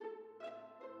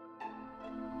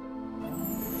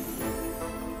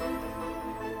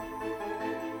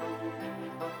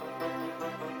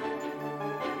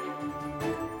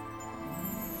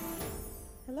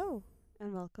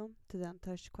to the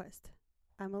Untouched Quest.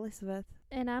 I'm Elizabeth.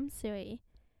 And I'm Siri.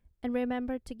 And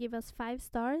remember to give us 5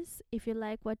 stars if you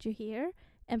like what you hear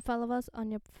and follow us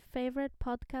on your favorite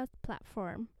podcast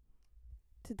platform.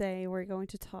 Today we're going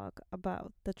to talk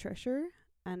about The Treasure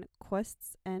and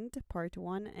Quest's End Part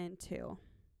 1 and 2.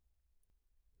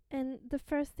 And the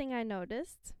first thing I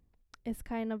noticed is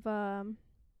kind of a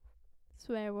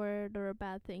swear word or a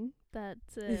bad thing that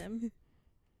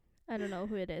I don't know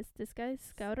who it is. This guy,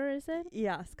 Scouter, is it?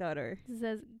 Yeah, Scouter. It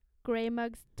says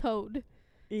Greymug's toad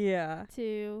Yeah.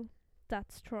 to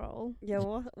that troll. Yeah,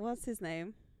 what's his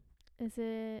name? Is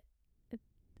it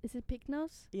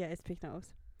Picknose? Yeah, it's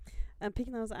Picknose. And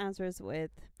Picknose answers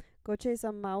with, go chase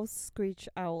a mouse, screech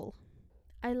owl.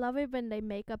 I love it when they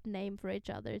make up name for each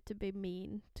other to be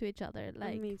mean to each other.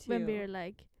 Like me too. when we're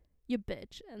like, you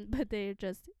bitch, but they're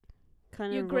just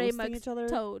Kind you of grey roasting each other.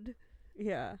 toad.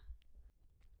 Yeah.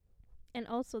 And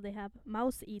also they have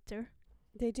mouse eater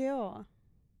They do.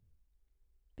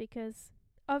 because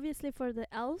obviously for the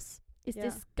elves it's Yeah.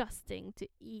 disgusting to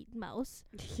eat mouse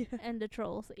Yeah. and the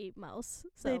trolls eat mouse.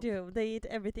 So They do. They eat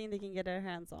everything they can get their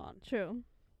hands on. True.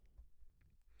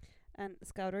 And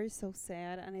Scouter is so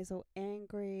sad and he's so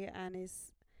angry and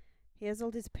he has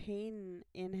all this pain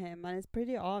in him and it's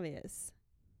pretty obvious.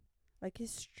 Like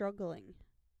he's struggling.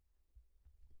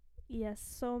 Yes,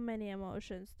 so many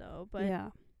emotions though, but yeah.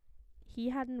 he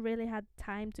hadn't really had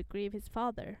time to grieve his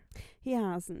father. He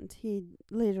hasn't. He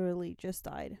literally just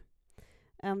died.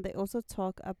 And they also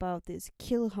talk about this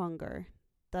kill hunger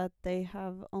that they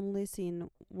have only seen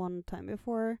one time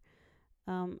before.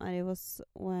 And it was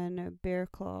when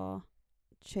Bearclaw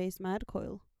chased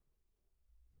Madcoil.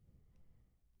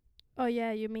 Oh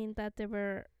yeah, you mean that they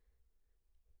were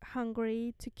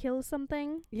hungry to kill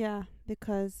something? Yeah,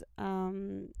 because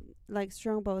like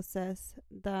Strongbow says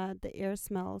that the air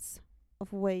smells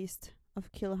of waste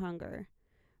of kill hunger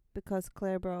because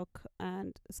Clarebrook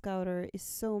and Scouter is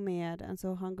so mad and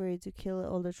so hungry to kill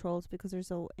all the trolls because they're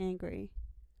so angry.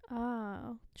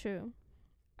 Ah, true.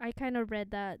 I kind of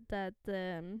read that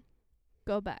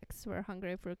go backs were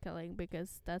hungry for killing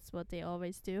because that's what they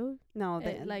always do. No,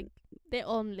 they Like they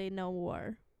only know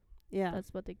war. yeah.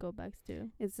 That's what the go backs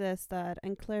do. It says that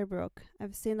and Clarebrook,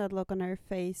 I've seen that look on her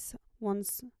face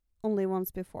only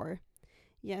once before.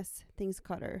 Yes, things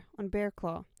cut her on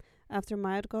Bearclaw after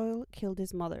Madcoil killed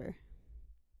his mother.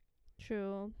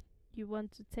 True. You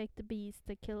want to take the beast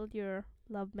that killed your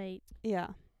love mate. Yeah,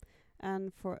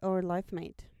 and for or life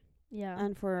mate. Yeah.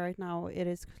 And for right now, it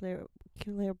is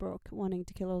Clarebrook wanting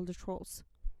to kill all the trolls.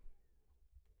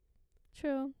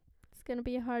 True. It's gonna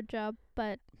be a hard job,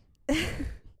 but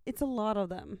It's a lot of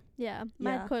them. yeah.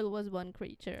 Yeah. Madcoil was one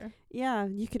creature. Yeah,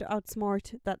 you could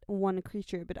outsmart that one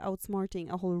creature, but outsmarting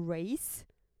a whole race,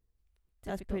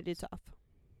 that's Difficult. pretty tough.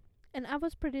 And I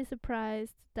was pretty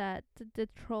surprised that the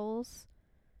trolls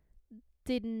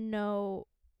didn't know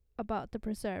about the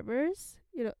preservers.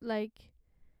 You know, like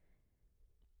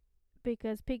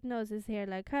because Pignose is here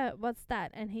like, huh, what's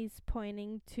that? And he's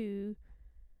pointing to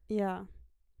Yeah.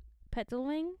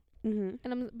 Petalwing.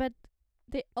 Mm-hmm. But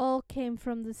they all came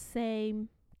from the same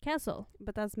castle.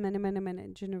 But that's many, many, many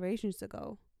generations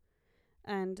ago.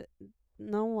 And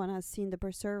no one has seen the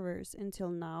preservers until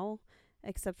now,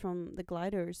 except from the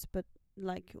gliders. But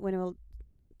like when we'll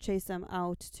chase them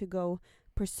out to go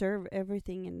preserve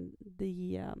everything in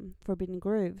the Forbidden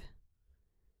Grove.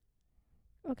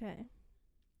 Okay.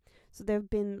 So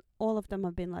all of them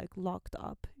have been like locked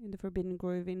up in the Forbidden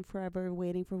Grove in forever,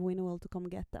 waiting for Winnowill to come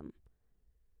get them.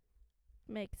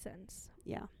 Makes sense.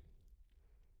 Yeah.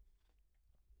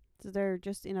 So they're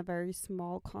just in a very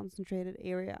small, concentrated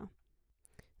area.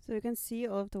 So you can see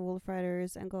all of the Wolf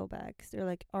Riders and Go Backs. They're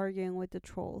like arguing with the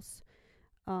trolls,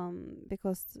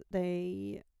 because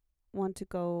they want to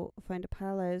go find a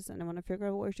palace and they want to figure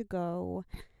out where to go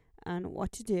and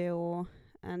what to do,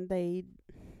 and they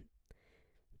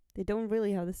don't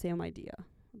really have the same idea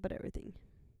about everything.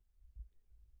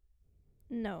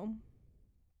 No.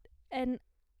 And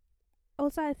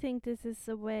also I think this is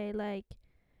a way like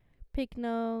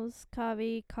Picknose,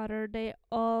 Kavi, Cutter, they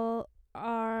all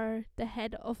are the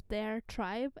head of their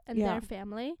tribe and Yeah. their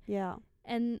family. Yeah.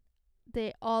 And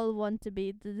they all want to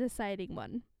be the deciding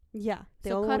one. Yeah.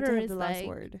 They So all want to Cutter have is the last like,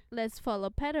 word. let's follow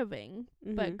Petalwing.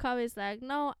 But Kavi's like,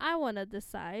 no, I want to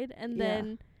decide. And Yeah.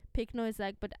 then Pickno is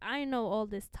like, but I know all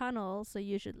this tunnel, so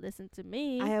you should listen to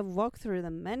me. I have walked through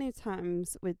them many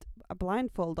times with a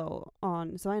blindfold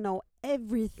on, so I know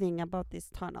everything about these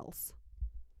tunnels.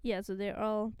 Yeah, so they're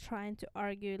all trying to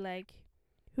argue, like,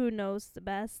 who knows the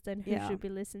best and who Yeah. should be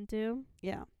listened to.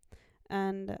 Yeah.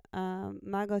 And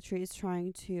Magotree is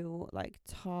trying to, like,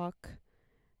 talk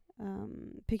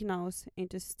Pignose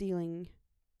into stealing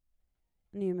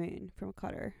New Moon from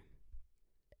Cutter.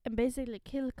 And basically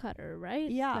kill Cutter, right?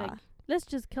 Yeah. Like, let's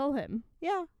just kill him.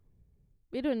 Yeah.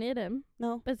 We don't need him.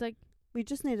 No. But it's like, We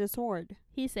just need a sword.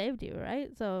 he saved you,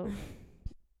 right? So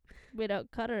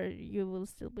without Cutter, you will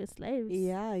still be slaves.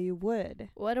 Yeah, you would.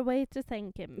 What a way to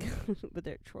thank him. But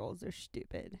their trolls are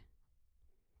stupid.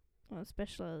 Well,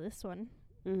 especially this one.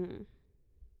 Mm-hmm.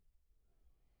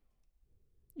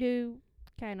 You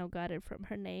kind of got it from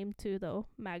her name too, though.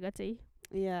 Maggoty.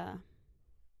 Yeah.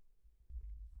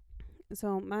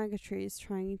 So Magatry is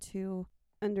trying to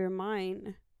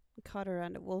undermine Cutter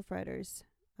and the Wolf Riders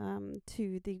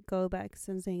to the go-backs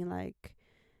and saying like,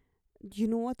 do you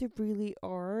know what they really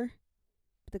are?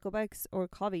 The go-backs or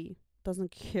Covey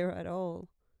doesn't care at all.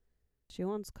 She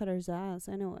wants Cutter's ass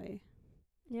anyway.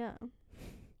 Yeah.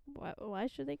 Why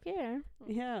should they care?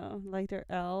 Yeah, like they're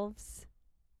elves.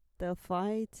 They'll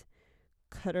fight.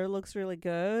 Cutter looks really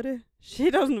good.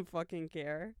 She doesn't fucking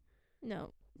care.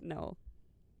 No. No.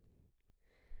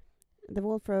 The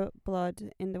wolf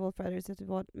blood in the Wolf Riders is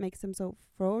what makes them so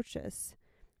ferocious,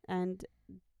 and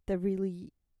the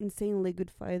really insanely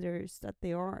good fighters that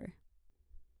they are.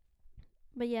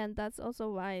 But yeah, that's also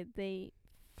why they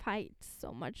fight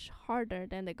so much harder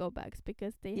than the go-backs,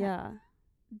 because they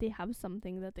they have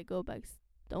something that the go-backs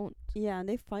don't. Yeah, and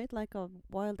they fight like a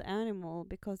wild animal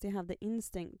because they have the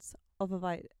instincts of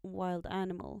a wild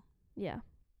animal. Yeah.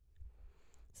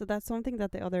 So that's something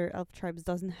that the other elf tribes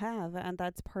doesn't have, and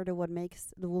that's part of what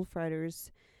makes the Wolf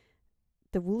Riders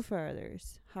the Wolf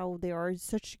Riders. How they are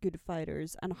such good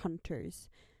fighters and hunters,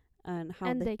 and how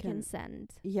And they can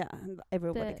send. Yeah, and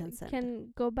everybody can send.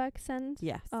 Can go-back send?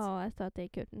 Yes. Oh, I thought they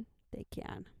couldn't. They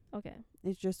can. Okay.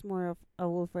 It's just more of a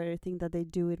Wolf Rider thing that they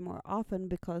do it more often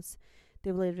because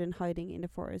they've lived in hiding in the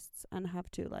forests and have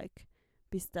to like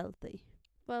be stealthy.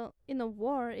 Well, in a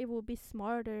war, it would be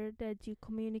smarter that you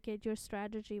communicate your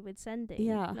strategy with sending.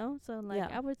 Yeah. No? So, like, Yeah.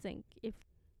 I would think if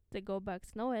the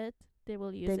go-backs know it, they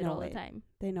will use They it know all the it. time.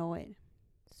 They know it.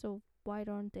 So, why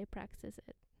don't they practice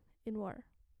it in war?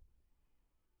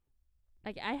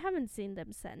 Like, I haven't seen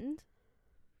them send.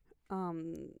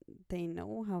 They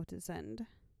know how to send.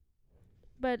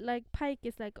 But, like, Pike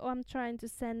is like, oh, I'm trying to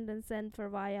send and send for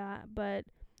Vaya, but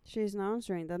She's not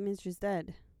answering. That means she's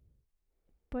dead.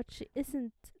 she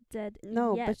isn't dead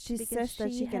No, yet. but she because says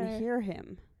that she can hear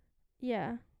him.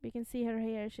 Yeah, we can see her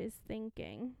here. She's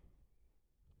thinking.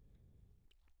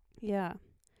 Yeah.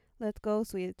 Let go,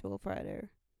 sweet Wolf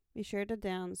Rider. We share the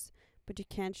dance, but you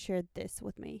can't share this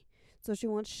with me. So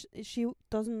she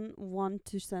doesn't want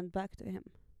to send back to him.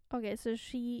 Okay, so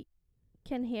she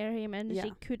can hear him and Yeah.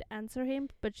 she could answer him,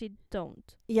 but she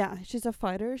don't. Yeah, she's a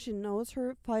fighter. She knows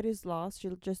her fight is lost.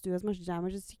 She'll just do as much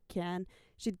damage as she can.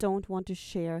 She don't want to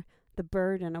share the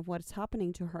burden of what's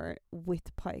happening to her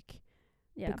with Pike.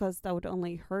 Yeah. Because that would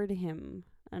only hurt him.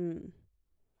 And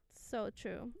So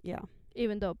true. yeah.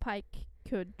 Even though Pike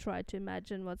could try to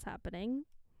imagine what's happening.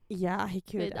 Yeah, he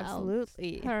could, Without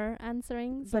absolutely. Her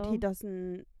answering. But so he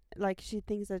doesn't, like, she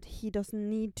thinks that he doesn't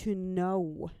need to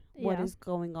know what yeah. is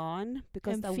going on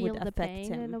because and that feel would the affect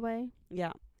pain in a him. way.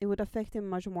 Yeah, it would affect him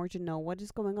much more to know what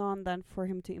is going on than for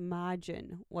him to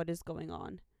imagine what is going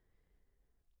on.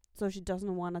 So she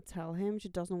doesn't want to tell him. She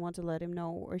doesn't want to let him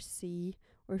know or see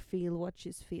or feel what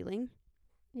she's feeling.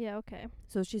 Yeah, okay.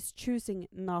 So she's choosing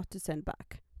not to send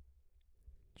back.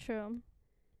 True.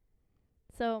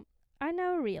 So I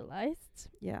now realized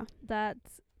Yeah. that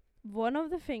one of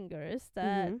the fingers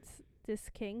that Mhm. this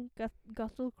king,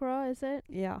 Guttlecraw, is it,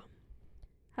 Yeah.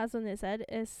 has on his head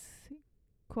is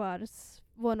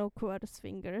one of Quar's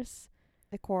fingers.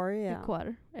 Equar, yeah.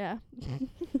 Equar, yeah.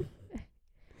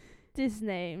 These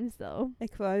names, though.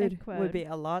 Equar would be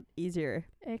a lot easier.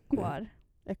 Equar.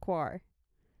 Equar.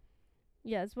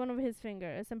 Yes, one of his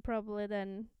fingers, and probably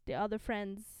then the other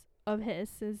friends of his,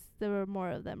 since there were more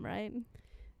of them, right?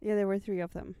 Yeah, there were 3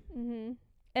 of them. Mm-hmm.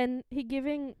 And he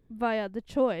giving Vaya the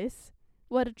choice.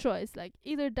 What a choice. Like,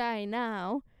 either die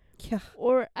now, Yeah.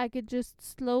 or I could just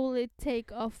slowly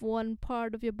take off one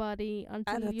part of your body At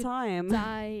until a you time.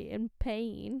 die in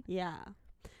pain. Yeah.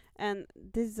 And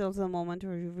this is also a moment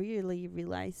where we really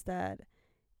realize that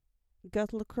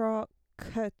Guttlecraw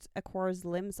cut Aquar's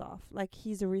limbs off. Like,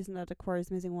 he's the reason that Aquar is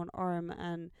missing one arm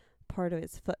and part of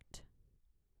his foot.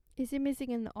 Is he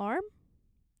missing an arm?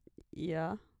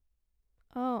 Yeah.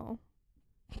 Oh,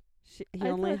 He I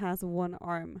only thought- has one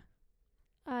arm.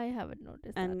 I haven't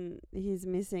noticed that. And he's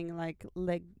missing, like,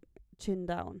 leg, chin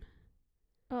down.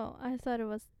 Oh, I thought it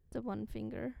was the one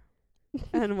finger.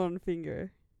 And one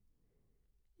finger.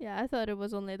 Yeah, I thought it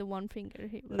was only the one finger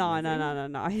he was No, no, missing. no, no,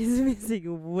 no. He's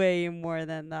missing way more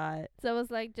than that. So I was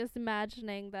like just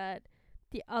imagining that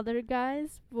the other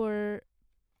guys were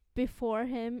before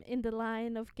him in the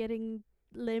line of getting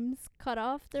limbs cut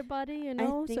off their body, you I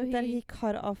know? So think that he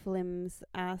cut off limbs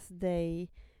as they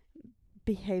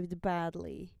behaved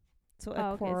badly. So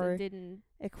oh, okay, so didn't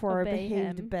Ekor obey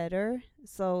behaved him. better,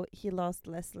 so he lost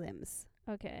less limbs.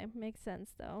 Okay, makes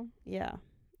sense though. Yeah,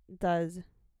 does.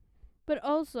 But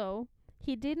also,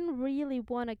 he didn't really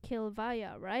want to kill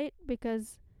Vaya, right?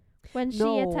 Because when she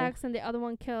No. attacks and the other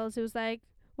one kills, he was like,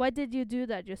 why did you do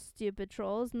that, you stupid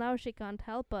trolls? Now she can't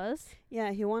help us.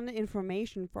 Yeah, he wanted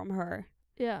information from her,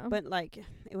 Yeah. but like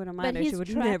it wouldn't But matter. She he's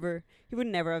would never. He would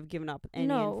never have given up any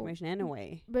No. information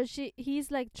anyway. But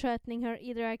he's like threatening her,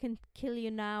 either I can kill you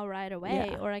now right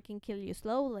away Yeah. or I can kill you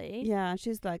slowly. Yeah,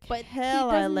 she's like, But hell,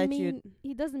 I'll let you.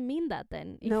 he doesn't mean that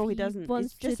then. If No, he doesn't.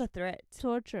 Wants It's just to a threat.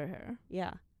 torture her.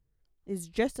 Yeah, it's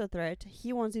just a threat.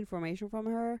 He wants information from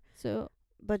her, So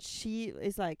but she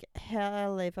is like,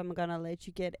 hell, if I'm gonna let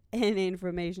you get any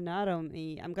information out of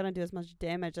me, I'm gonna do as much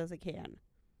damage as I can.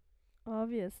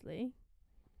 obviously.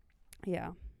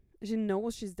 Yeah, she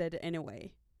knows she's dead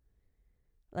anyway.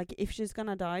 Like, if she's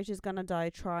gonna die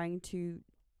trying to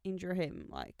injure him.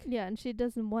 Like, Yeah, and she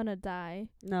doesn't want to die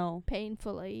no,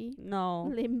 painfully, no,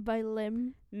 limb by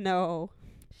limb. no.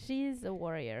 She's a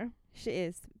warrior. She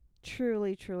is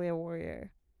truly, truly a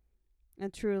warrior,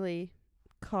 and truly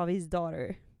Kavi's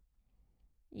daughter.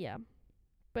 Yeah.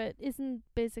 But isn't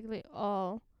basically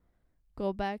all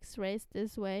go backs raised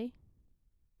this way?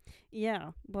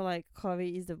 Yeah, but like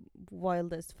Kavi is the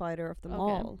wildest fighter of them Okay.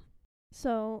 all.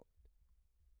 So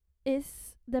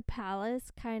is the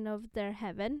palace kind of their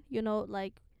heaven? You know,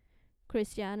 like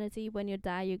Christianity, when you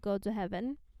die you go to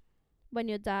heaven. When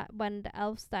the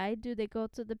elves die, do they go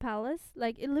to the palace?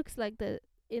 Like it looks like the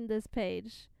in this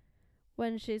page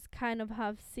when she's kind of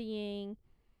half seeing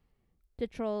the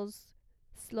trolls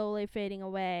slowly fading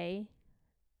away.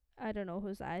 I don't know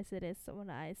whose eyes it is,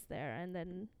 someone's eyes there, and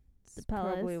then It's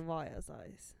palace. probably Vaya's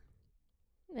eyes.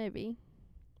 maybe.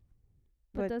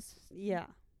 But But yeah,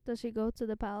 does she go to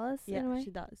the palace yeah, anyway?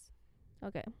 she does.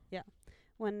 Okay.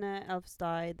 When elves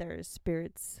die, their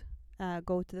spirits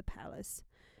go to the palace.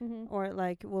 Mm-hmm. Or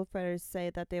like wolf riders say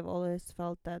that they've always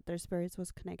felt that their spirits was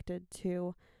connected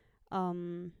to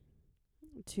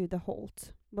the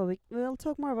Holt. But we'll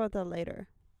talk more about that later.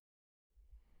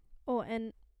 Oh,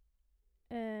 and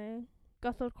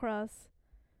Gothel Cross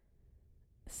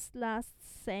last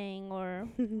saying or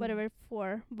whatever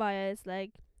for Vaya is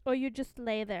like, oh, you just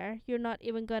lay there. You're not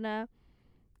even gonna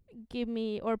give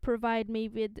me or provide me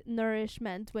with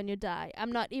nourishment when you die.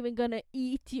 I'm not even gonna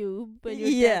eat you when you're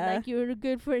dead. Like you're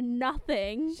good for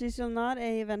nothing. She shall not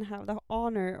even have the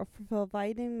honor of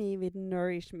providing me with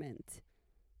nourishment.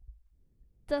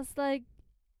 That's like,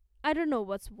 I don't know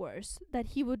what's worse, that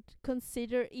he would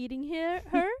consider eating her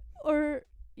or,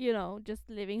 you know, just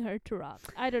leaving her to rot.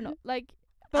 I don't know. Like,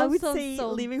 I would both say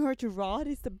sound leaving her to rot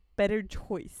is the better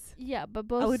choice. yeah, but I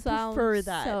both would sound prefer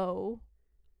that. so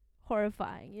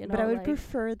horrifying, you know. But I would like,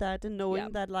 prefer that than knowing Yeah.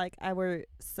 that like I were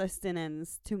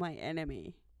sustenance to my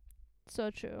enemy. so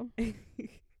true.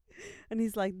 And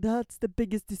he's like, that's the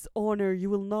biggest dishonor. You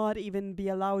will not even be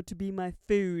allowed to be my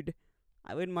food.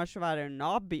 I would much rather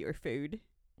not be your food.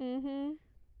 Mhm.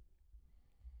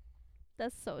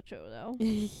 That's so true though.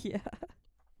 Yeah.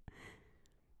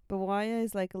 But Waya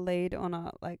is like laid on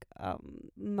a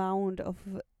mound of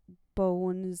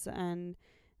bones and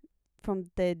from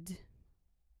dead.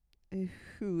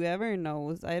 Whoever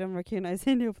knows, I don't recognize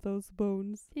any of those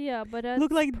bones. Yeah, but that's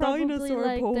Look like probably dinosaur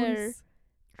like their bones.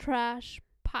 trash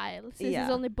pile. Since Yeah.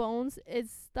 it's only bones,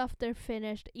 it's stuff they're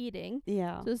finished eating.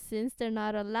 Yeah, So since they're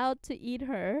not allowed to eat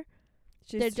her,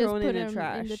 she's they're just thrown put in the them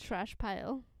trash. in the trash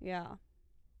pile. Yeah,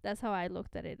 That's how I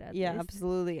looked at it. At yeah, least.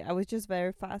 absolutely. I was just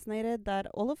very fascinated that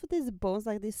all of these bones,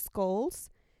 like these skulls,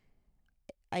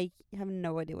 I have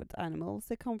no idea what animals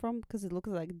they come from because it looks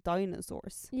like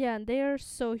dinosaurs. Yeah, and they are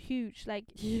so huge. Like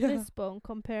Yeah. this bone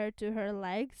compared to her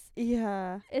legs,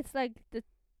 Yeah, it's like the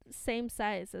same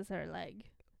size as her leg.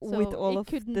 with So all it of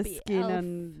couldn't the be skin elf.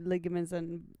 and ligaments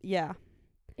and yeah,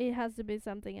 It has to be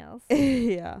something else.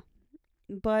 yeah.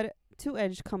 But Two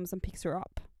Edge comes and picks her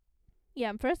up. Yeah,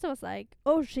 and first I was like,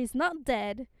 oh, she's not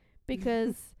dead.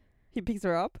 Because, He picks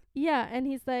her up. yeah, and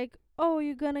he's like, oh,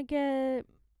 you're gonna get,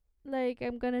 like,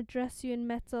 I'm gonna dress you in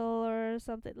metal or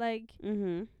something. Like,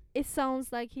 Mm-hmm. it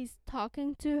sounds like he's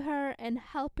talking to her and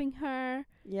helping her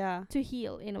Yeah. to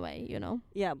heal in a way, you know?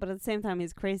 Yeah, but at the same time,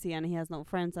 he's crazy and he has no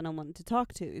friends and no one to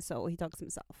talk to, so he talks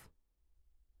himself.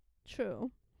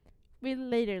 True. We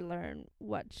later learn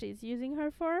what she's using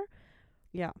her for.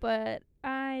 Yeah. But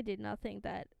I did not think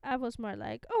that. I was more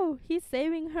like, oh, he's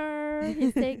saving her.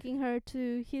 He's taking her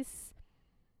to his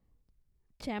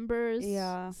chambers,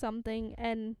 Yeah. something,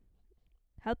 and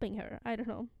helping her. I don't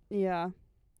know. Yeah.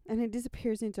 And he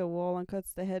disappears into a wall and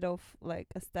cuts the head off like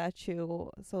a statue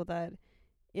so that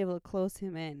it will close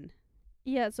him in.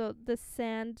 Yeah, so the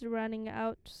sand running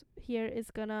out here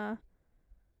is gonna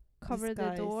cover the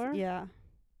Disguise. door. Yeah.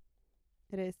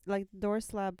 It is. Like the door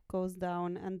slab goes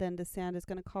down and then the sand is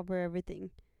gonna cover everything.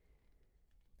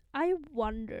 I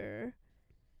wonder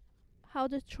how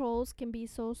the trolls can be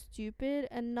so stupid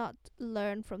and not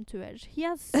learn from Two Edge. He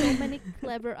has so many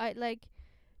clever like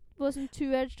wasn't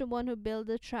Two Edge the one who built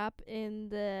the trap in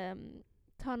the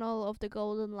tunnel of the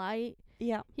golden light?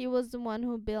 Yeah. He was the one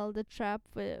who built the trap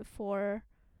for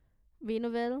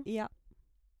Vinoville. Yeah.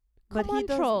 Come on,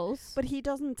 trolls. But he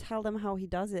doesn't tell them how he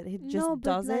does it. He No, just but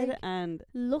does it like, and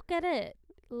look at it.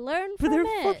 Learn but from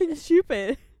they're it. fucking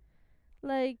stupid.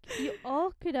 Like, you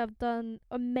all could have done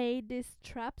or made these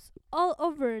traps all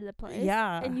over the place.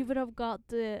 Yeah. And you would have got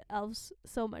the elves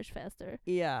so much faster.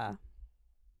 Yeah.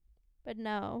 But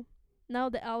no. Now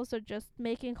the elves are just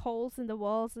making holes in the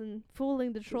walls and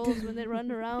fooling the trolls when they run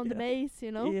around the maze,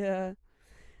 you know? Yeah.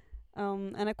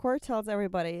 And Akor tells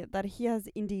everybody that he has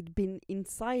indeed been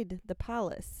inside the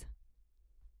palace.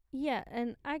 Yeah,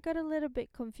 and I got a little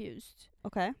bit confused.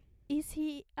 Okay. Is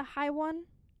he a high one?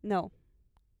 No.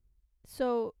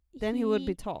 So Then he would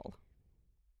be tall.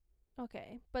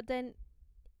 Okay, but then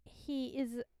he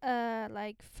is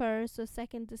like first or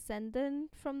second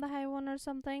descendant from the High One or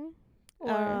something?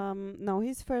 Or No,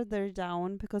 he's further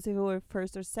down because if he were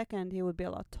first or second, he would be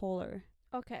a lot taller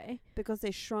okay. because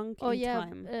they shrunk Oh in yeah,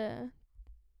 time.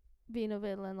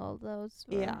 Vinoville and all those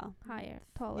were Yeah. higher,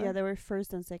 taller. Yeah, they were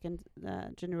first and second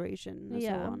generation and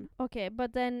yeah. so on. Okay,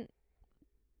 but then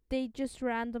they just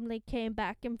randomly came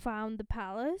back and found the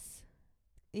palace?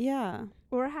 Yeah.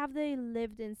 Or have they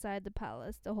lived inside the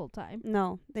palace the whole time?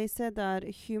 No, they said that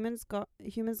humans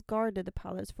guarded the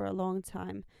palace for a long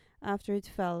time after it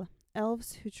fell.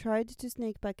 Elves who tried to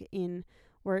sneak back in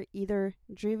were either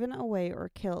driven away or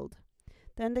killed.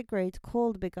 Then the great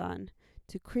cold began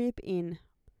to creep in.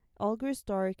 All grew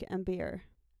stark and bare.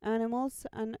 Animals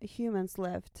and humans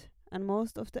left, and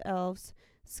most of the elves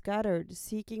scattered,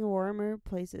 seeking warmer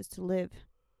places to live.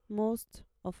 Most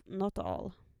of, not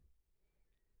all.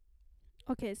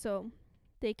 Okay, so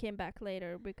they came back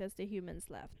later because the humans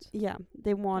left. Yeah,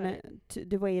 they wanted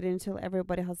to wait until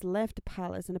everybody has left the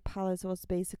palace, and the palace was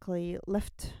basically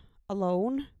left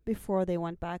alone before they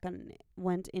went back and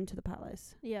went into the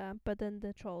palace. Yeah, but then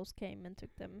the trolls came and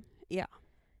took them. Yeah.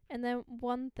 And then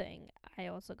one thing I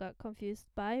also got confused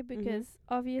by, because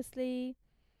obviously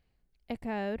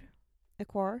Ekar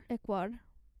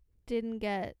didn't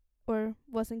get or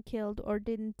wasn't killed or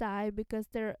didn't die because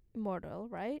they're immortal,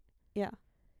 right? Yeah.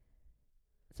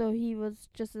 So he was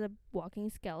just a walking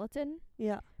skeleton.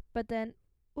 Yeah. But then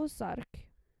Usark,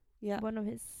 Yeah. one of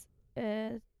his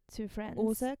two friends.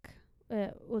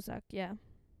 Usak, yeah.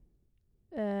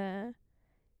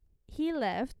 He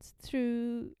left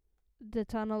through the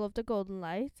tunnel of the golden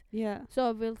light. Yeah. So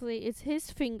obviously it's his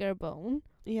finger bone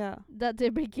Yeah. that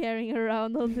they've been carrying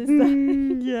around on this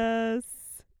side. Yes.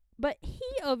 But he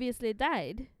obviously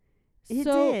died. He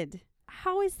So did.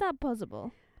 how is that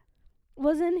possible?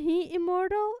 Wasn't he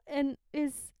immortal? And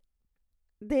is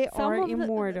They some are of the-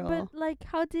 immortal. but like,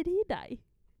 how did he die?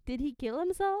 Did he kill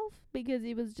himself because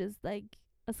he was just like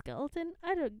a skeleton?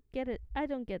 I don't get it. I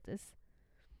don't get this.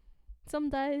 Some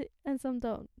die and some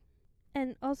don't.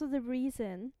 And also the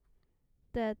reason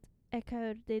that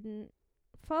Eckhart didn't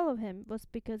follow him was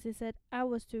because he said I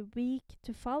was too weak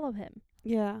to follow him.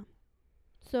 Yeah.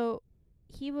 So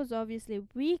he was obviously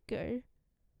weaker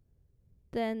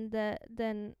than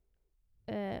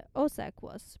Osak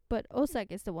was, but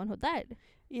Osak is the one who died.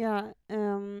 Yeah.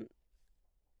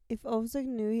 If Ovzak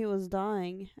knew he was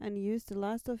dying and used the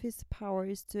last of his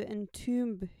powers to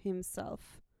entomb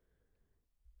himself.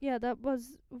 Yeah, that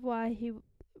was why he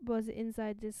was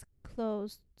inside this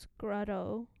closed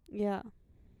grotto. Yeah.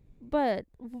 But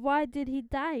why did he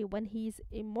die when he's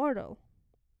immortal?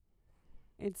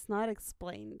 It's not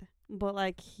explained. But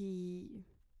like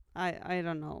I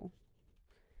don't know.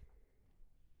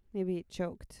 Maybe he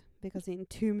choked because he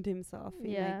entombed himself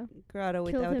in a grotto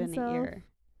Killed without himself. any ear.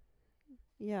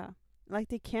 Yeah. Like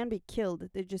they can be killed.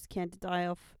 They just can't die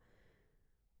of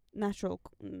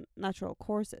natural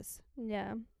courses.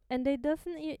 Yeah. And they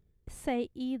doesn't say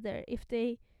either if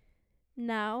they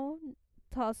now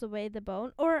toss away the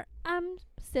bone, or I'm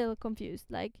still confused.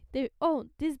 Like this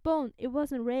bone, it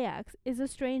wasn't Rayax, it's a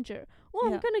stranger. Oh,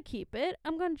 Yeah. I'm gonna keep it.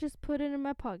 I'm gonna just put it in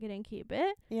my pocket and keep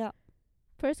it. Yeah.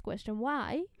 first question,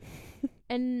 why?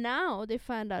 And now they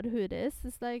find out who it is.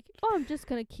 It's like, oh, I'm just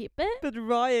gonna keep it. But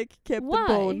Ryek kept Why?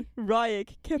 the bone. Ryek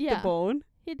kept the Yeah. bone.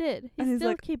 He did. And He's he's still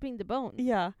like- keeping the bone.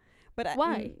 Yeah. But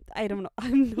Why? I don't know. I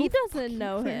have no He doesn't fucking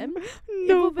know clue. him.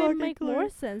 No It would fucking make clue. more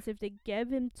sense if they gave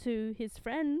him to his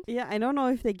friend. Yeah, I don't know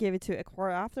if they gave it to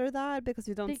Ekor after that, because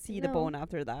you don't They- see the no. bone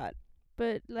after that.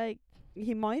 But like,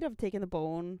 He might have taken the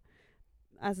bone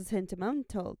as a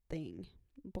sentimental thing,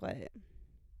 but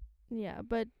yeah,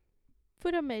 but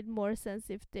would have made more sense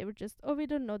if they were just, oh, we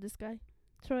don't know this guy.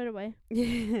 Throw it away.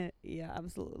 yeah,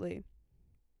 absolutely.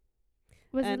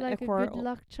 Was And it like Ekor a good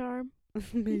luck charm?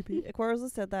 Maybe. Ekor also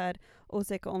said that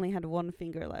Osek only had one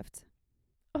finger left.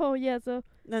 Oh yeah, so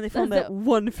Then they found That's that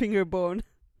one finger bone.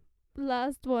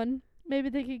 last one. Maybe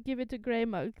they could give it to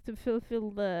Greymug to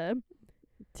fulfill the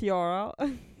Tiara.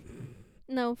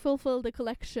 fulfill the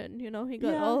collection. You know, he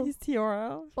got yeah, his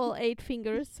tiara. all 8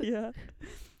 fingers. yeah.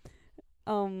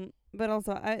 But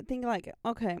also I think like,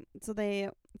 okay, so they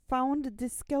found the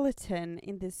skeleton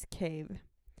in this cave,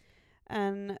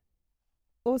 and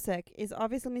Osek is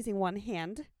obviously missing one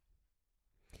hand,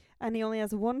 and he only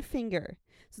has one finger.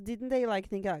 So didn't they like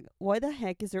think like, why the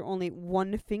heck is there only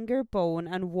one finger bone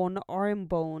and one arm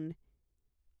bone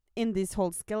in this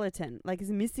whole skeleton? Like,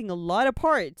 it's missing a lot of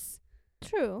parts.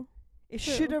 True. It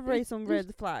True. should have raised some There's-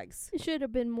 red flags. It should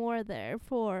have been more there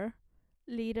for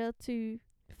Lita to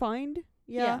Find?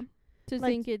 Yeah. to Like-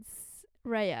 think it's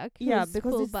Rayak. Yeah, who's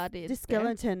because full this- bodied The there.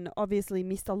 skeleton obviously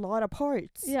missed a lot of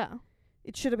parts. Yeah.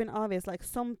 It should have been obvious, like,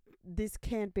 this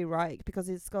can't be right, because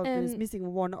his skeleton is And-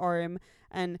 missing one arm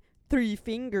and 3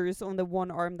 fingers on the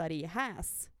one arm that he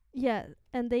has. Yeah,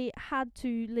 and they had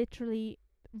to literally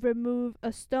remove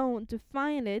a stone to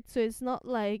find it, so it's not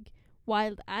like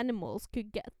wild animals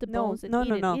could get the bones and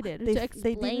eat it. They To they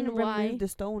explain didn't why. remove the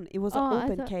stone. It was Oh, an I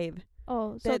open thought- cave.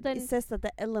 Oh, so That then it says that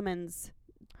the elements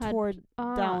had, tore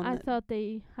down. I thought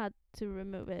they had to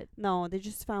remove it. No, they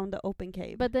just found the open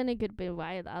cave. But then it could be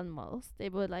wild animals. They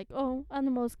were like, oh,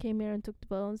 animals came here and took the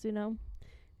bones, you know.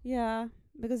 yeah,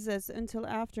 because it says until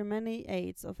after many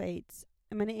eights of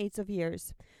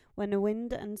years, when the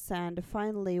wind and sand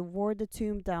finally wore the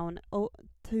tomb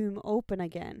open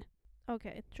again.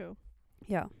 Okay, true.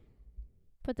 Yeah.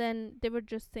 But then they were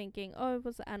just thinking, oh, it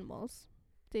was animals.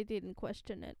 They didn't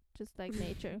question it, just like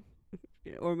nature.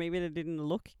 Or maybe they didn't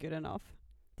look good enough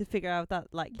to figure out that,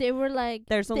 like, They were like,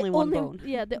 there's the only one bone.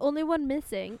 Yeah, the only one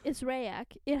missing is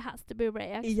Rayak. It has to be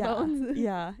Rayak's Yeah, bones.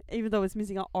 yeah. Even though it's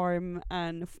missing an arm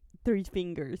and 3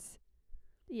 fingers.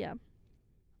 Yeah.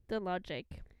 The logic.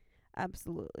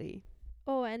 Absolutely.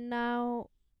 Oh, and now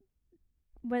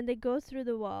when they go through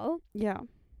the wall, Yeah.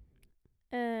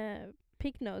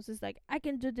 Picknose is like, I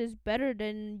can do this better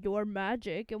than your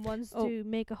magic, and wants Oh. to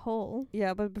make a hole.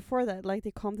 Yeah, but before that, like,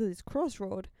 they come to this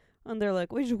crossroad, and they're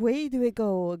like, which way do we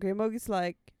go? Grimog is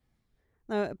like,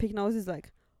 Picknose is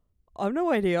like, I've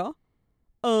no idea.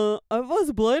 I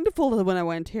was blindfolded when I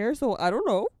went here, so I don't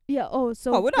know. Yeah, oh,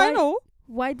 so How would I know?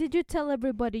 why did you tell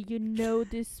everybody you know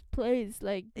this place?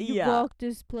 Like, you Yeah. walk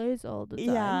this place all the time.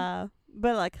 Yeah,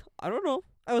 but like, I don't know.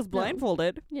 I was No.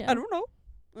 blindfolded. Yeah. I don't know.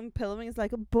 And Pillaming is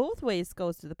like, both ways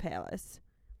goes to the palace.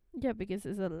 Yeah, because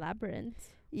it's a labyrinth.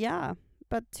 Yeah,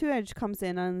 but Two Edge comes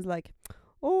in and is like,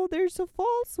 oh, there's a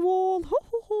false wall. Ho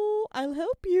ho ho! I'll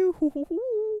help you. Ho ho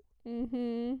ho!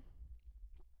 Mm-hmm.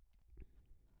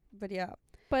 But yeah,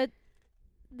 But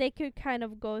they could kind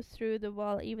of go through the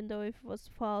wall even though if it was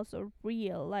false or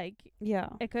real. Like, yeah,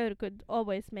 Echo could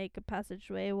always make a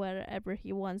passageway wherever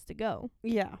he wants to go.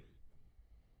 yeah.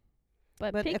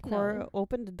 But, But Pickno, Ekor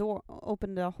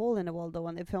opened the hole in the wall though,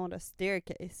 and they found a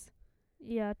staircase.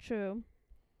 yeah, true.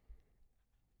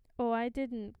 Oh, I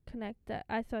didn't connect that.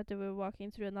 I thought they were walking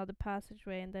through another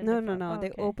passageway and then No, they no, found- no. oh, They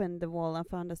okay. opened the wall and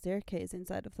found a staircase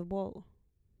inside of the wall.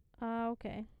 Ah,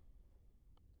 okay.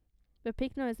 But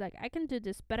Pickno is like, I can do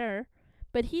this better.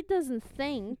 But he doesn't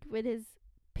think with his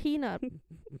peanut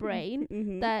brain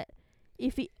Mhm. that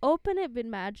if we open it with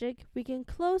magic, we can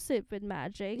close it with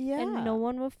magic Yeah. and no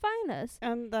one will find us.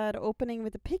 And that opening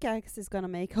with the pickaxe is gonna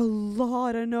make a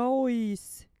lot of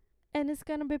noise. And it's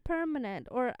gonna be permanent,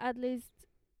 or at least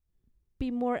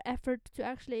be more effort to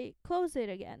actually close it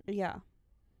again. Yeah.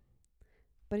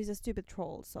 But he's a stupid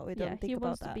troll, so he Yeah, don't think he about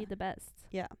wants that. to be the best.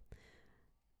 Yeah.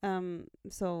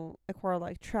 So Aquar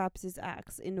like traps his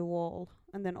axe in the wall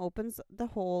and then opens the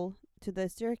hole to the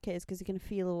staircase because he can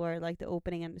feel where like the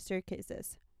opening and the staircase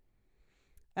is.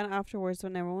 And afterwards,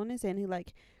 when everyone is in, he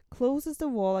like closes the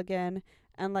wall again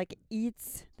and like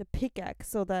eats the pickaxe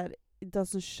so that it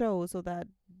doesn't show, so that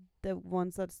the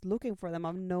ones that's looking for them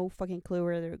have no fucking clue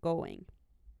where they're going.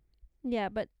 Yeah,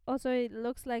 but also it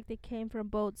looks like they came from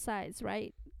both sides,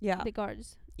 right? Yeah, The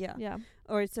guards. yeah. Yeah.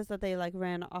 Or it says that they like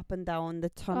ran up and down the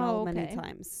tunnel Oh, many okay.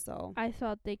 times. So I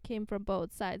thought they came from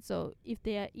both sides. So if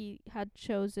they had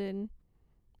chosen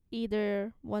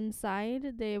either one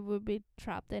side, they would be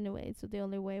trapped anyway. So the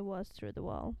only way was through the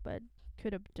wall, but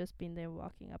could have just been there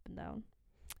walking up and down.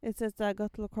 it says that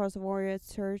Gottlocross warriors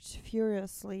searched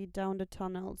furiously down the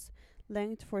tunnels,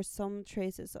 length for some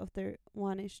traces of their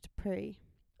vanished prey.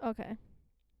 Okay.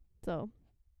 So,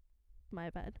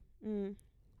 my bad. Mm.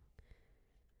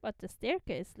 But the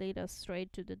staircase led us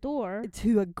straight to the door,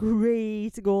 To a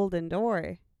great golden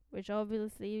door. which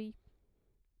obviously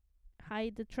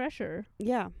hide the treasure.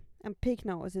 Yeah. And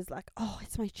Pignose is like, oh,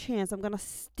 it's my chance. I'm gonna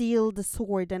steal the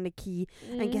sword and the key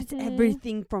and get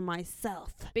everything for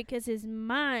myself. Because it's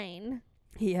mine.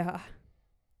 Yeah.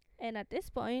 And at this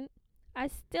point, I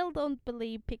still don't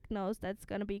believe Pick knows that's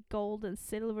gonna be gold and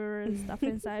silver and stuff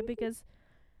inside because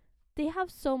they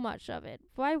have so much of it.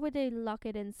 Why would they lock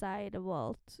it inside a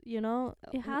vault? You know,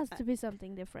 it has to be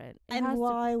something different. It And has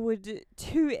why would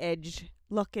Two Edge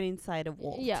lock it inside a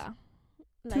vault? Yeah.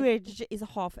 Two Edge is a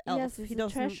half elf. Yes, it's a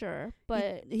treasure,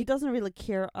 but he doesn't really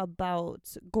care about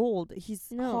gold.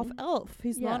 He's No. half elf.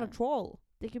 He's not a Yeah. troll.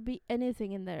 there could be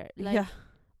anything in there. Like, Yeah.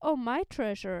 oh, my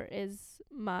treasure is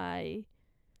my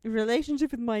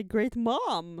Relationship with my great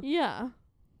mom. yeah.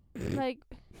 Like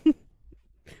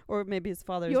Or maybe his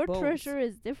father's your bones. treasure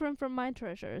is different from my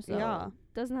treasure, so Yeah.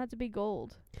 doesn't have to be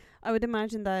gold. I would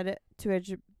imagine that Two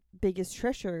Edge's biggest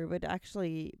treasure would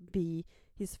actually be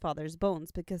his father's bones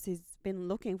because he's been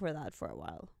looking for that for a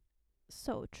while.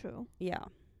 So true. Yeah.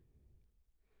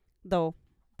 Though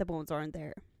the bones aren't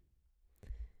there.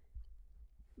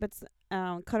 But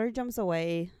Cutter jumps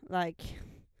away like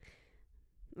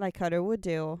Cutter would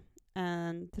do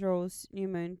and throws New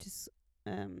Moon to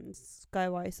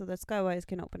Skywise so that Skywise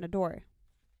can open the door.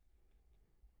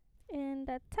 And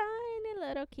that tiny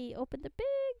little key opened the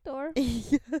big door.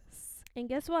 Yes. And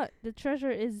guess what? The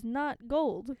treasure is not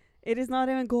gold. It is not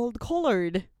even gold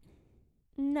colored.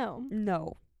 No.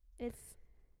 No. It's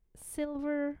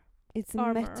silver It's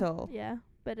armor. metal. Yeah,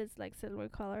 but it's like silver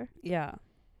color. Yeah.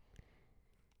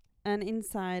 And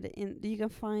inside you can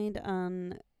find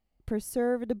an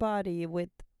preserved body with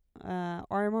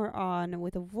armor on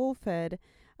with a wolf head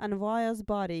and Vaya's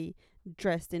body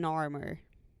dressed in armor.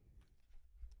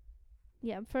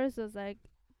 Yeah, first I was like,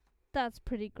 that's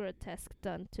pretty grotesque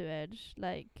done to Edge.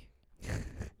 Like,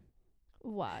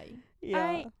 why?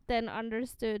 I then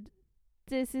understood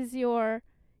this is your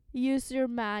use your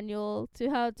manual to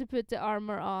how to put the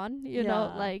armor on. You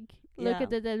know, Yeah. like, look Yeah. at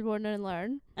the dead one and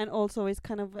learn. And also it's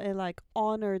kind of a, like,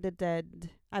 honor the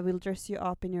dead. I will dress you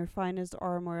up in your finest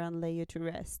armor and lay you to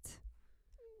rest.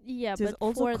 Yeah, This but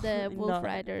also for the kinda- Wolf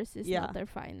Riders, it's yeah. not their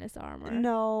finest armor.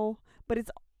 No, but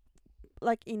it's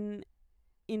like in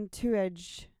Two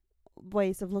Edge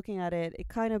ways of looking at it, it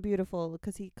kind of beautiful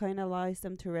because he kind of allows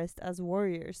them to rest as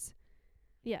warriors.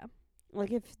 Yeah.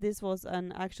 Like if this was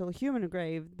an actual human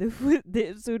grave,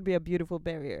 this would be a beautiful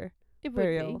barrier. It would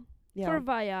Burial. be. Yeah. For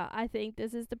Vaya, I think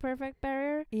this is the perfect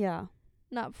barrier. Yeah.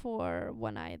 Not for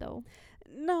One Eye, though.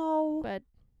 No. But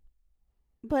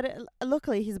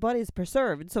Luckily his body is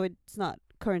preserved, so it's not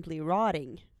currently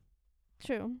rotting.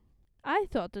 true. I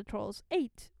thought the trolls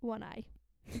ate One Eye.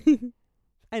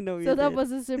 I know you So that did.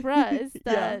 was a surprise Yeah.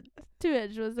 that Two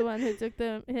Edge was the one who took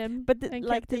him But and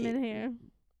like kept him in here.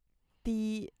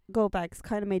 the go backs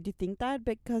kind of made you think that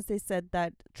because they said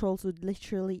that trolls would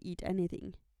literally eat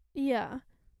anything. Yeah.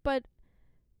 But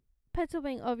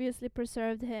Petalwing obviously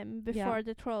preserved him before Yeah.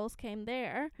 the trolls came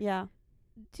there. Yeah.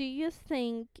 Do you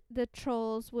think the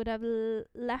trolls would have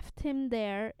left him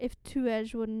there if Two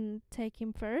Edge wouldn't take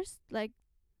him first? Like,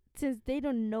 since they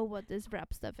don't know what this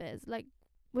wrap stuff is, like,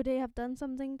 would they have done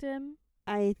something to him?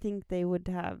 I think they would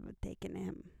have taken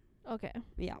him. Okay.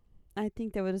 Yeah. I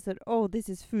think they would have said, "Oh, this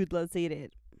is food, let's eat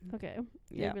it." Okay.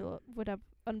 Yeah. They would have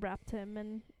unwrapped him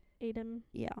and ate him.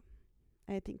 Yeah.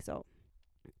 I think so.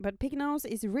 But Pignose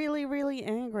is really, really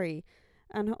angry.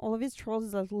 And all of his trolls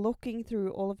is like looking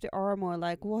through all of the armor,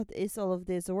 like, what is all of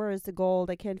this? Where is the gold?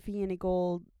 I can't find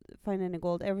any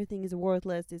gold. Everything is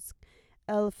worthless. It's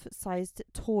elf-sized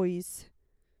toys.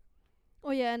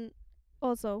 Oh yeah, and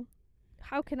also,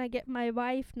 how can I get my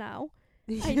wife now?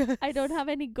 I don't have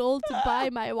any gold to buy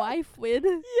my wife with.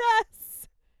 Yes.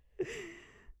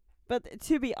 But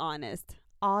to be honest,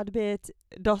 Oddbit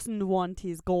doesn't want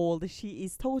his gold. She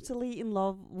is totally in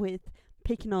love with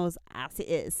Pignose as he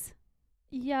is.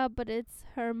 Yeah, but it's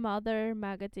her mother,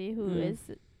 Maggoty, who Mm.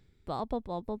 is blah blah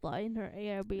blah blah blah in her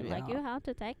ear, being like, Yeah. you have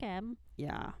to take him.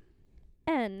 Yeah.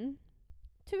 And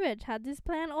Two Edge had this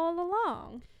plan all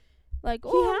along. Like,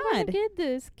 He oh, I'm gonna had. get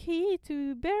this key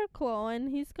to Bear Claw, and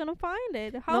he's gonna find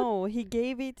it. How? No, he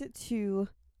gave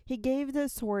the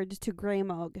sword to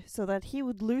Greymog so that he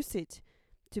would lose it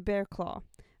to Bearclaw,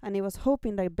 and he was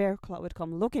hoping that Bearclaw would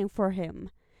come looking for him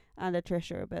and the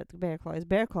treasure. But Bearclaw is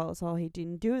Bearclaw, so he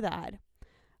didn't do that.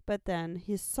 But then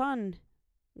his son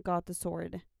got the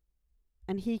sword,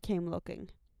 and he came looking.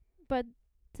 But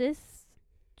this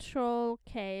troll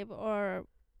cave or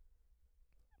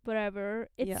whatever,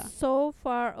 it's Yeah. so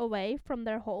far away from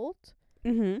their hold.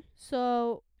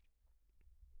 So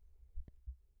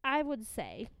I would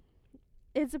say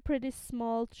it's a pretty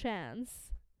small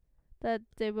chance that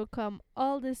they will come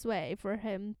all this way for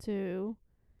him to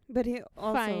But he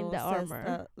also find the says armor.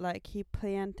 that like he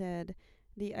planted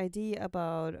the idea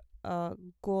about a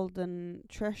golden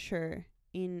treasure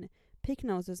in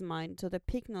Picnos's mind, so that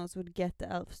Picnos would get the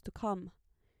elves to come,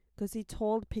 because he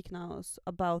told Picnos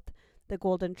about the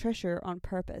golden treasure on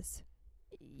purpose.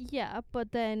 Yeah,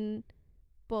 but then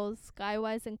both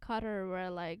Skywise and Cutter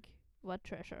were like, what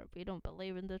treasure? We don't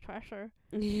believe in the treasure.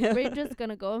 Yeah. We're just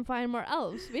gonna go and find more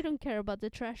elves. We don't care about the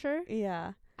treasure.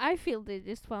 Yeah, I feel they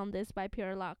just found this by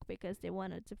pure luck because they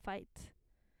wanted to fight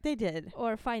they did.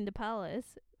 or find the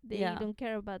palace. They Yeah. don't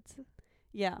care about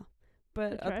Yeah,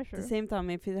 but the at treasure. the same time,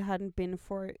 if it hadn't been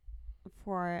for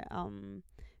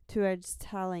Two Edge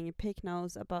telling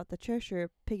Picnos about the treasure,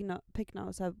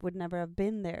 Picnos would never have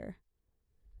been there,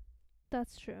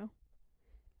 That's true.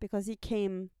 because he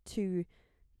came to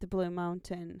the Blue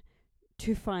Mountain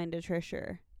to find the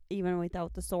treasure, even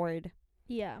without the sword.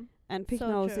 Yeah. And So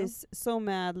Picnos true. is so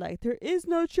mad, like, there is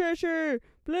no treasure,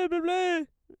 blah blah blah.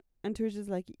 And Twitch is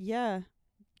like, yeah,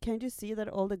 can't you see that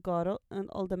all the gold and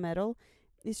all the metal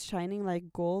is shining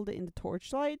like gold in the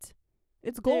torchlight?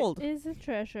 It's gold. There is a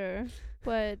treasure,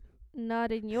 but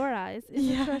not in your eyes. It's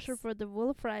a treasure Yes. for the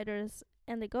wolf riders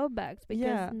and the go-backs because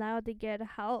Yeah. now they get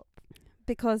help.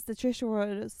 Because the treasure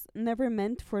was never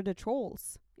meant for the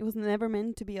trolls. It was never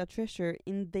meant to be a treasure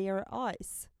in their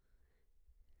eyes.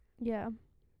 Yeah.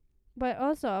 But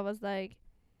also I was like,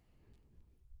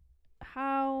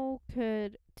 how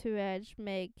could Two Edge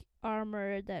make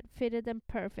armor that fitted them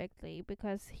perfectly?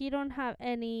 Because he don't have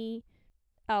any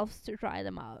elves to try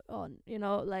them out on. You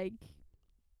know, like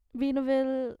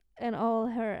Vinoville and all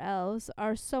her elves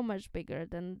are so much bigger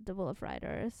than the wolf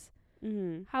riders.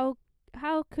 Mm-hmm.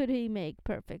 How could he make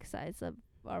perfect size of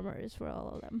armors for all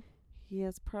of them? He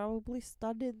has probably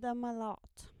studied them a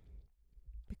lot.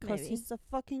 Because Maybe. he's a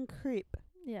fucking creep.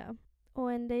 Yeah. Oh,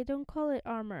 and they don't call it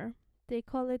armor. They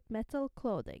call it metal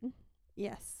clothing.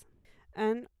 Yes.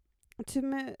 And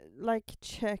to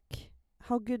check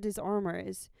how good this armor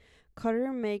is,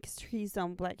 Cutter makes Tree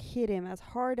Stump hit him as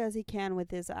hard as he can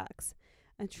with his axe.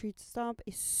 And Tree Stump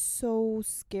is so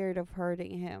scared of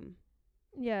hurting him.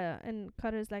 Yeah, and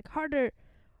Cutter's like, harder,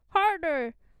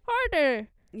 harder, harder,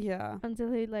 Yeah.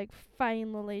 until he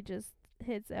finally just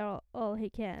hits all he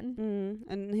can.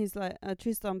 And he's like,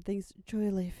 Tree Stump thinks,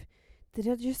 Joyleaf, did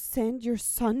I just send your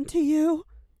son to you?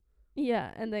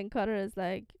 Yeah, and then Cutter is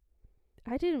like,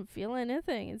 I didn't feel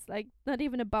anything. It's like not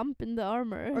even a bump in the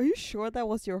armor. Are you sure that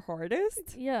was your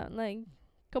hardest? Yeah, like,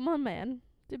 come on, man,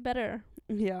 do better.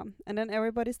 Yeah. And then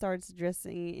everybody starts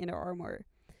dressing in their armor.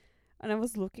 And I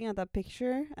was looking at that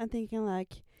picture and thinking,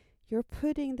 like, you're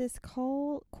putting this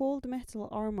cold metal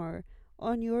armor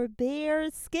on your bare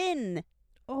skin.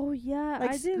 Oh yeah, Like,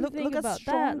 I didn't look think at about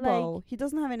that. Strongbow. He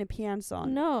doesn't have any pants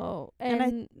on. No,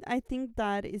 And I think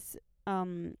that is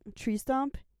Tree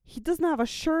Stump. He doesn't have a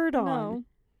shirt on. no,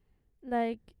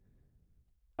 like,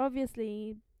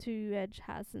 obviously, Two Edge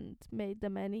hasn't made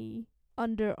them any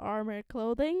under armor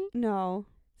clothing, No.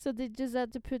 so they just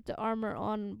had to put the armor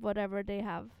on whatever they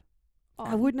have on.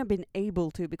 I wouldn't have been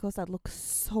able to, because that looks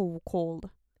so cold.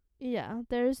 Yeah,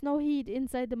 there is no heat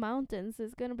inside the mountains.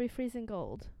 It's gonna be freezing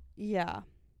cold. Yeah.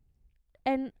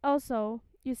 And also,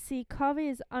 you see, Kavi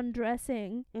is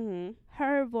undressing Mm-hmm.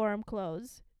 her warm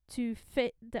clothes to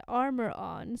fit the armor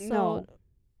on. So, No.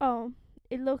 oh,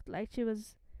 it looked like she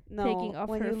was No, taking off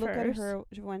when her you look at furs. her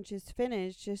when she's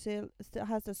finished, she still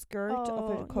has the skirt of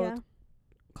oh, her coat yeah,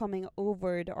 coming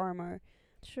over the armor.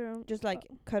 true. Just like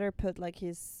Cutter put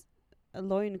his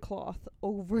loincloth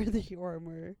over the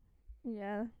armor.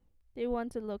 Yeah, they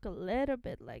want to look a little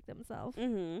bit like themselves.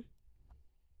 Mm-hmm.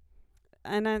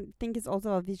 And I think it's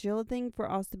also a visual thing for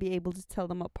us to be able to tell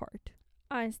them apart.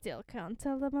 I still can't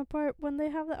tell them apart when they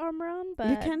have the armor on, but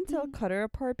You can tell Cutter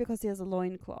apart because he has a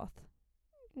loincloth.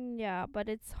 Yeah, but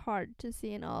it's hard to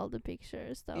see in all the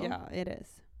pictures, though. Yeah, it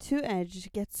is. Two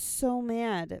Edge gets so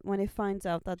mad when he finds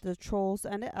out that the trolls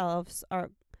and the elves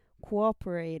are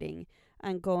cooperating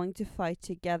and going to fight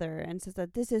together, and says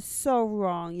that this is so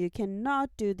wrong. You cannot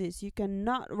do this. You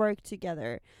cannot work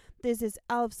together. This is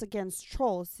elves against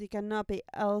trolls. You cannot be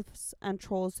elves and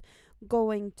trolls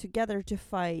going together to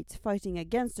fighting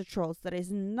against the trolls. That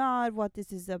is not what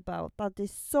this is about. That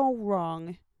is so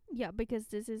wrong. Yeah, because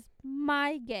this is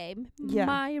my game, Yeah.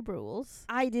 my rules.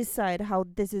 I decide how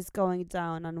this is going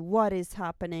down and what is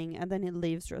happening, and then it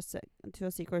leaves to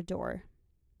a secret door.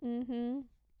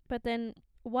 But then,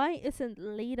 why isn't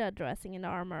Lita dressing in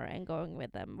armor and going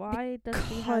with them? Why does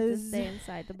she have to Because stay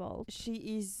inside the vault? she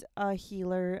is a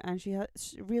healer and she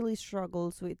really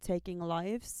struggles with taking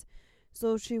lives,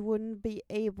 so she wouldn't be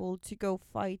able to go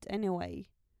fight anyway.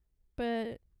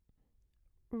 But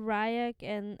Ryak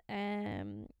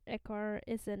and Ekar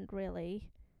isn't really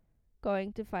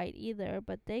going to fight either,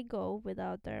 but they go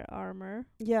without their armor.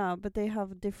 Yeah, but they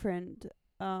have different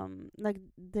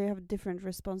they have different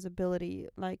responsibility.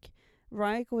 Like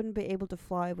Ryk wouldn't be able to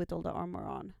fly with all the armor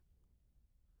on.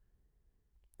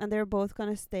 And they're both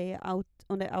gonna stay out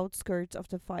on the outskirts of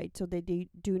the fight, so they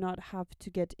do not have to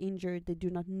get injured. They do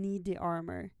not need the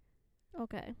armor.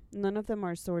 Okay. None of them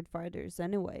are sword fighters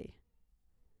anyway.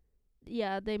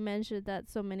 Yeah, they mentioned that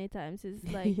so many times. It's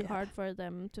like Yeah. hard for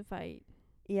them to fight.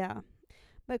 Yeah.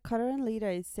 But Cutter and Lita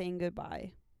is saying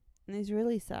goodbye. And it's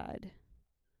really sad.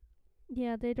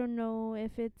 Yeah, they don't know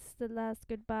if it's the last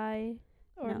goodbye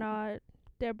or No. not.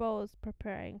 They're both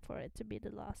preparing for it to be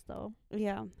the last, though.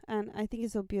 Yeah. And I think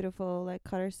it's so beautiful. Like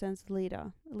Cutter sends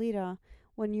Lita. Lita,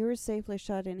 when you're safely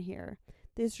shut in here,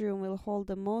 this room will hold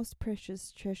the most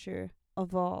precious treasure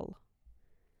of all.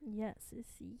 Yes,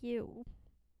 it's you.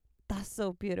 That's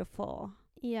so beautiful.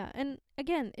 Yeah, and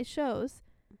again, it shows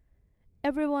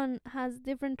everyone has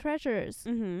different treasures.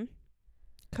 Mm-hmm.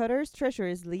 Cutter's treasure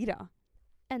is Lita.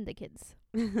 And the kids.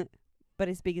 But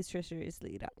his biggest treasure is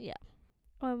Lita. Yeah.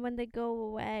 When they go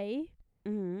away,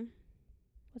 Mm-hmm.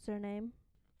 what's her name?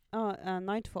 Oh,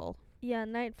 Nightfall. Yeah,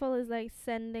 Nightfall is like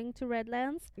sending to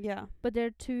Redlands, Yeah. but they're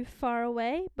too far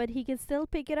away, but he can still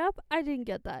pick it up. I didn't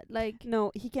get that. Like,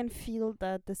 No, he can feel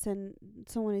that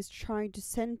someone is trying to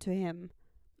send to him,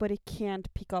 but he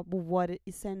can't pick up what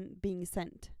is being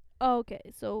sent. okay,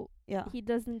 so Yeah. he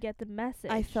doesn't get the message.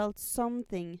 I felt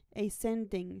something, a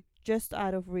sending, just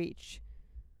out of reach.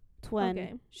 When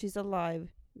Okay. she's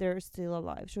alive, they're still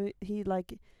alive. So he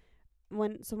like,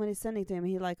 when someone is sending to him,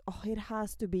 he like, oh, it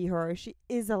has to be her. She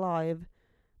is alive,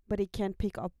 but he can't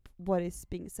pick up what is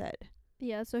being said.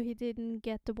 Yeah, so he didn't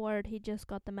get the word, he just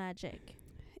got the magic.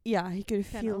 Yeah, he could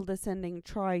Kind feel of. the sending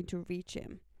trying to reach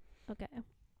him. Okay.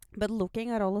 But looking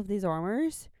at all of these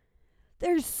armors,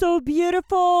 they're so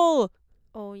beautiful!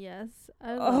 Oh, yes.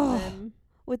 I Oh, love them.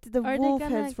 With the Are wolf they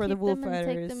gonna heads for keep the wolf them and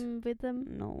take riders. them with them?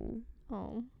 No,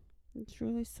 Oh. it's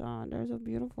really sad. They're so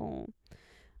beautiful.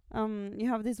 You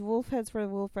have these wolf heads for the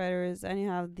wolf riders, and you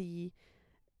have the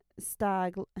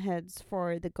stag heads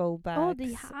for the go backs. Oh,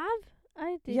 they have?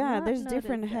 I did Yeah, not there's notice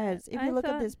different that. heads. If I you look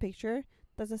at thought- this picture,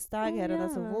 that's a stag Oh, head and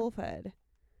that's a yeah. wolf head.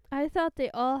 I thought they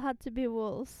all had to be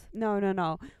wolves.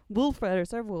 No. Wolf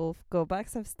riders are wolf. Go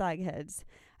backs have stag heads,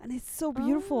 and it's so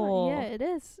beautiful. Yeah, it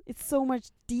is. It's so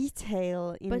much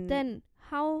detail in. But then,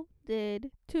 how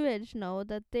did Two Edge know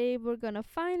that they were gonna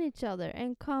find each other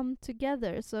and come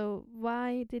together? So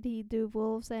why did he do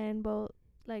wolves and both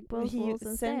he wolves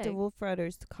and sent the stag? wolf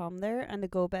riders to come there, and the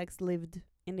go backs lived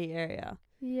in the area.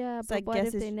 Yeah, So I but what guess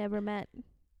if they it's- never met?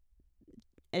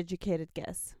 Educated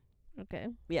guess. Okay.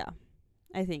 Yeah,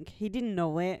 I think he didn't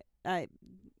know it. I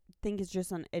think it's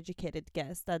just an educated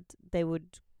guess that they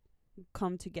would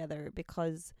come together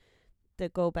because the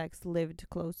go backs lived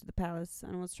close to the palace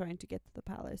and was trying to get to the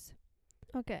palace.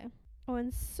 Okay. Oh,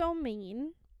 and so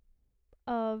mean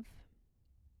of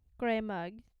Grey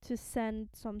Mug to send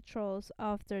some trolls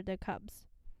after the cubs.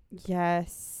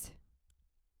 Yes.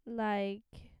 Like,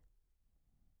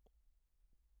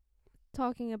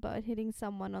 talking about hitting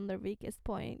someone on their weakest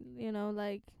point. You know,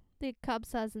 like, the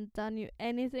cubs hasn't done you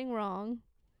anything wrong.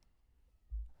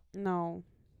 No.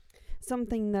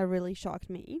 Something that really shocked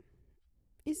me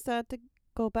is that the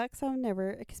go backs have never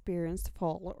experienced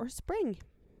fall or spring.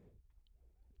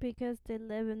 Because they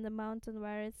live in the mountain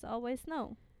where it's always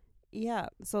snow. Yeah,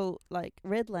 so like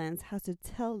Redlands has to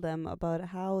tell them about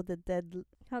how the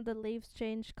How the leaves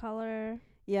change color.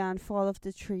 and fall off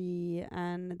the tree,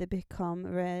 and they become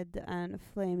red and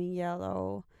flaming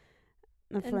yellow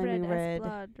and flaming red as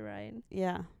blood, right?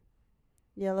 Yeah.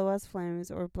 Yellow as flames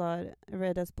or blood,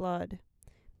 red as blood,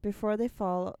 before they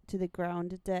fall to the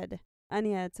ground dead. And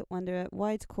yet, when the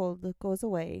white cold goes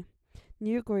away,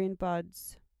 new green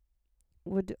buds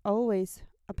would always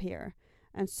appear,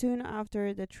 and soon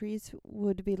after the trees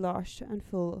would be lush and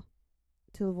full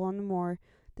till one more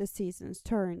the seasons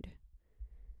turned.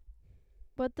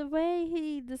 But the way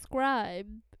he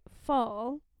described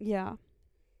fall Yeah.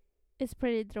 is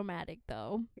pretty dramatic,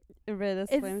 though. Red as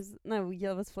It's flames. No,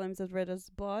 yellow as flames as red as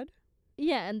blood.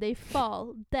 yeah, and they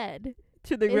fall dead.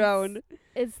 To the It's ground.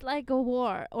 it's like a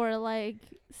war, or like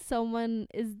someone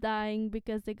is dying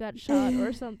because they got shot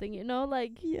or something. You know,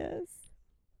 like Yes.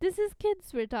 this is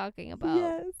kids we're talking about.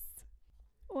 Yes.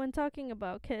 When talking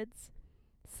about kids,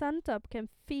 Suntop can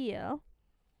feel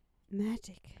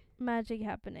magic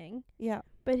happening, Yeah.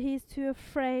 but he's too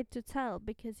afraid to tell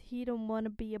because he don't want to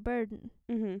be a burden.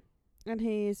 Mhm. And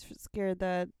he's scared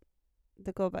that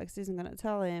the Go-Backs isn't gonna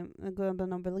tell him and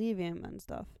gonna believe him and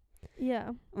stuff. Yeah.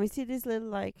 And we see this little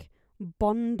like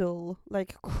bundle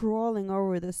like crawling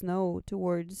over the snow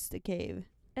towards the cave.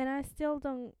 And I still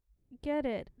don't get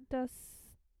it. Does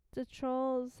the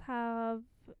trolls have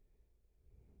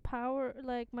power,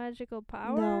 like magical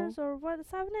powers, or what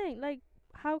is happening? Like,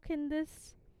 how can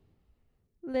this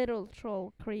little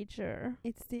troll creature?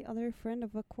 It's the other friend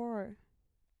of Aquar.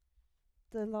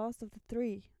 The last of the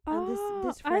three. Oh, And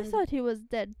this I friend, thought he was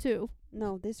dead too.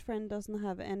 no, this friend doesn't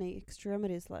have any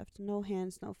extremities left. No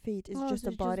hands, no feet. It's Oh, just so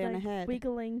a he's body and a like head.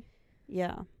 wiggling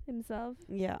Yeah. himself.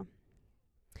 Yeah.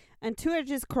 And two are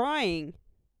just crying.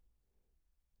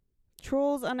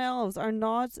 Trolls and elves are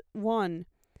not one.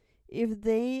 If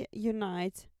they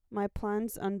unite, my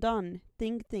plan's undone.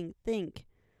 Think, think, think.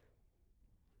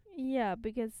 Yeah,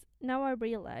 because now I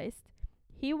realized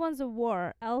he wants a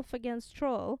war, elf against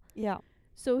troll, Yeah.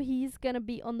 so he's gonna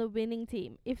be on the winning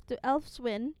team. If the elves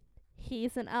win,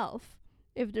 he's an elf.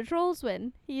 If the trolls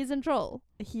win, he's a troll.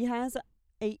 He has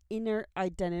a inner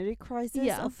identity crisis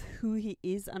Yeah. of who he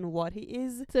is and what he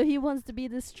is. So he wants to be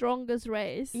the strongest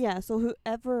race. Yeah, so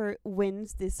whoever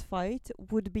wins this fight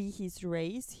would be his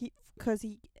race. Because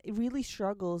he really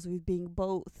struggles with being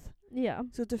both. Yeah.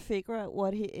 So to figure out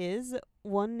what he is,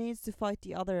 one needs to fight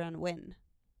the other and win.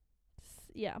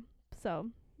 Yeah.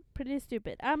 So pretty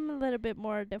stupid. I'm a little bit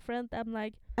more different. I'm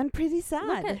like, And pretty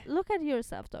sad. look at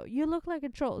yourself though. You look like a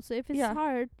troll. So if it's Yeah.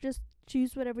 hard, just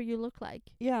choose whatever you look like.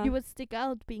 Yeah. You would stick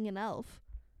out being an elf.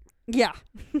 Yeah.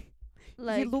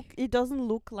 Like he doesn't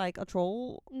look like a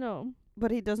troll, no.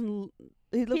 but he doesn't.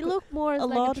 He looked more a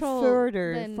like lot a troll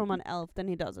further than from an elf than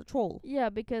he does a troll. yeah,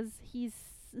 because he's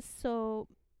so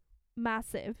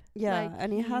massive. Yeah, like,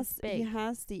 and he he's big.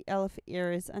 has the elf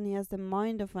ears, and he has the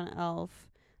mind of an elf,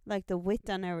 like the wit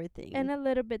and everything. And a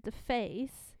little bit the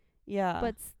face, yeah,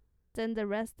 but then the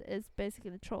rest is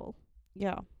basically the troll.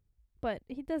 yeah, But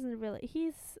he doesn't really.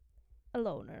 He's a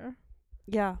loner.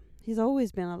 yeah. He's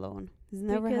always been alone. He's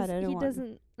never because had anyone. he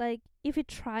doesn't like. If he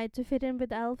tried to fit in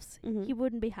with elves, Mhm. he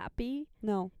wouldn't be happy.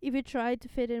 No. If he tried to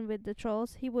fit in with the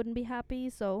trolls, he wouldn't be happy.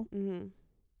 So Mhm.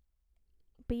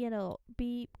 be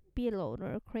a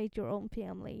loner, create your own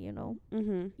family. You know,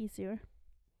 Mhm. easier.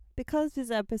 Because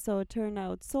this episode turned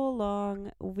out so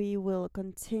long, we will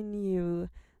continue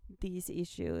these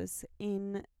issues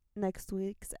in next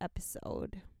week's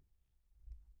episode.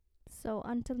 So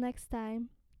until next time,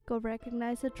 go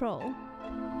recognize a troll.